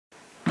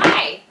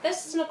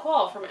this is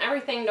Nicole from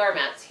Everything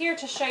Doormats, here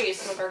to show you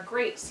some of our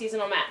great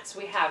seasonal mats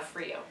we have for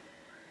you.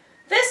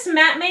 This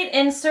MatMate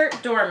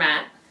Insert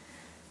Doormat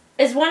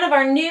is one of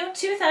our new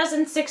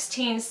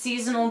 2016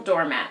 seasonal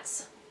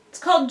doormats. It's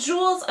called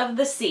Jewels of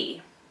the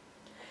Sea.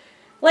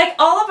 Like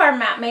all of our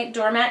MatMate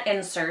doormat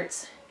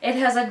inserts, it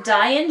has a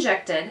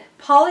dye-injected,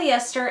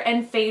 polyester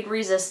and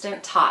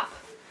fade-resistant top.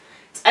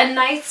 It's a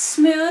nice,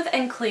 smooth,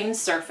 and clean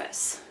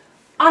surface.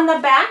 On the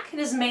back, it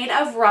is made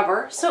of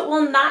rubber, so it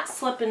will not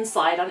slip and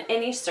slide on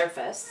any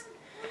surface.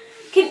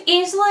 It can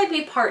easily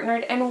be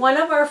partnered in one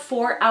of our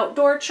 4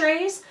 outdoor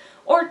trays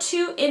or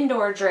 2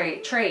 indoor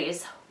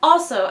trays,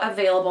 also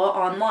available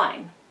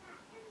online.